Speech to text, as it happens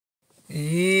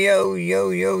Yo, yo,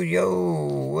 yo,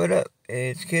 yo, what up?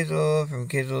 It's Kizzle from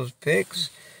Kizzle's Picks,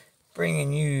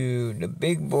 bringing you the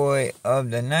big boy of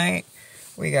the night.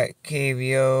 We got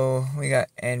KBO, we got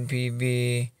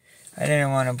NPB. I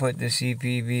didn't want to put the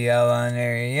CPBL on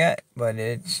there yet, but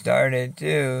it started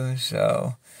too,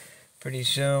 so pretty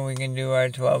soon we can do our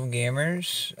 12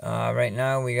 gamers. Right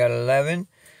now we got 11.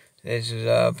 This is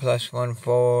plus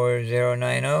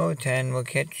 14090. 10 will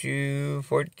catch you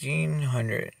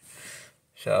 1400.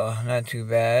 So, not too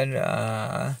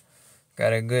bad.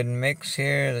 Got a good mix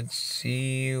here. Let's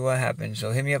see what happens.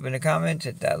 So, hit me up in the comments.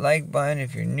 Hit that like button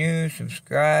if you're new.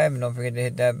 Subscribe. And don't forget to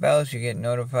hit that bell so you get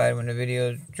notified when the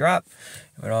videos drop.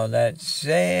 And with all that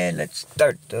said, let's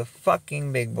start the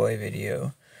fucking big boy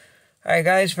video. Alright,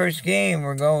 guys. First game.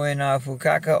 We're going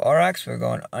Fukaka Aurochs. We're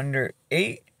going under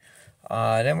 8.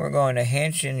 Then we're going to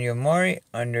Hanshin Yomori.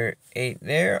 Under 8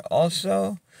 there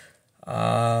also.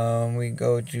 We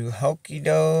go to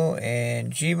Hokido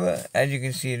and Chiba. As you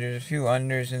can see, there's a few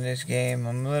unders in this game.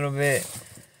 I'm a little bit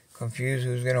confused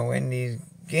who's going to win these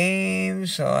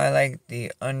games, so I like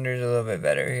the unders a little bit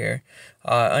better here.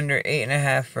 Under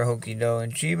 8.5 for Hokido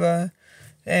and Chiba.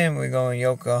 Then we're going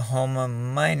Yokohama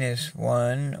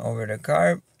 -1 over the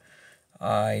Carp.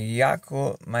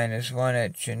 Yakult -1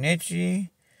 at Chunichi.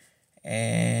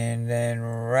 And then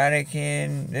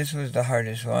Radican. This was the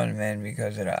hardest one, man,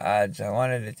 because of the odds. I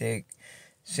wanted to take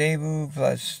Seibu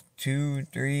plus 2,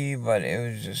 3, but it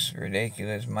was just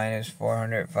ridiculous.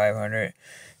 -400, 500.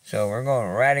 So we're going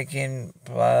Radican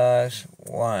plus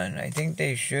 1. I think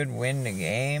they should win the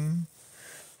game,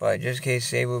 but just in case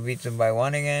Seibu beats them by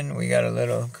 1 again, we got a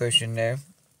little cushion there.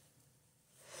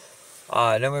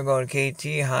 Then we're going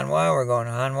KT Hanwha. We're going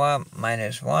Hanwha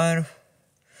 -1.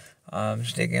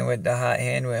 Sticking with the hot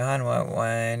hand with Hanwha,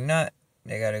 why not?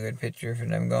 They got a good picture for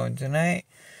them going tonight.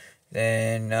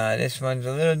 Then this one's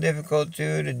a little difficult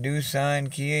too, the Doosan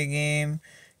Kia game.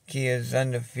 Kia's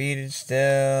undefeated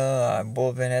still.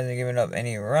 Bullpen hasn't given up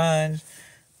any runs.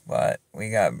 But we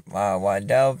got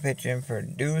Waddell pitching for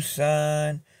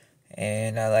Doosan.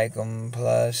 And I like them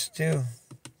 +2.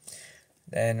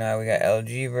 Then we got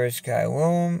LG versus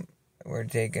Kaiwoom. We're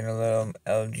taking a little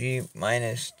LG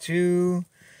 -2.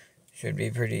 Should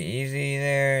be pretty easy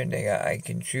there. They got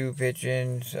Aiken-Chu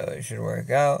pitching, so it should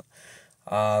work out.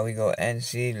 We go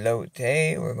NC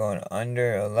Lotte. We're going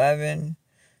under 11.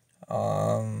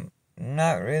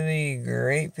 Not really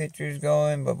great pitchers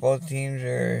going, but both teams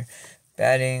are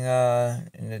batting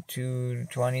in the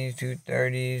 220s,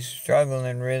 230s.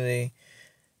 Struggling really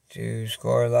to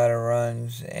score a lot of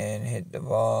runs and hit the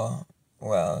ball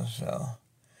well. So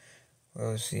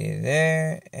we'll see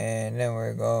there. And then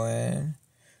we're going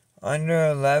under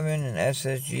 11 and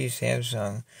SSG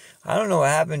Samsung. I don't know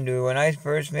what happened to it. When I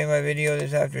first made my video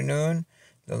this afternoon,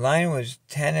 the line was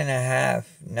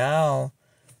 10.5. Now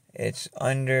it's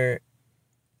under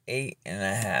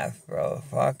 8.5, bro.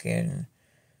 Fucking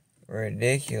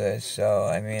ridiculous. So,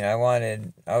 I mean, I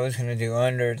was going to do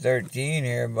under 13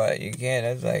 here, but you can't.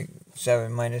 That's like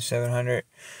 -700.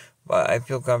 But I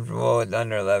feel comfortable with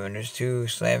under 11. There's 2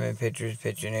 slamming pitchers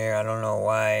pitching here. I don't know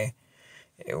why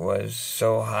it was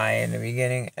so high in the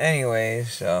beginning. Anyway,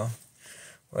 so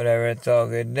whatever, it's all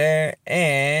good there.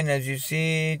 And as you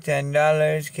see,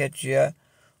 $10 catch you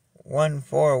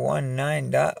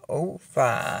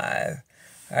 1419.05.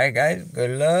 Alright, guys,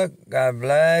 good luck. God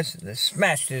bless. Let's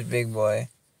smash this big boy.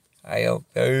 I hope.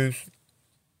 Peace.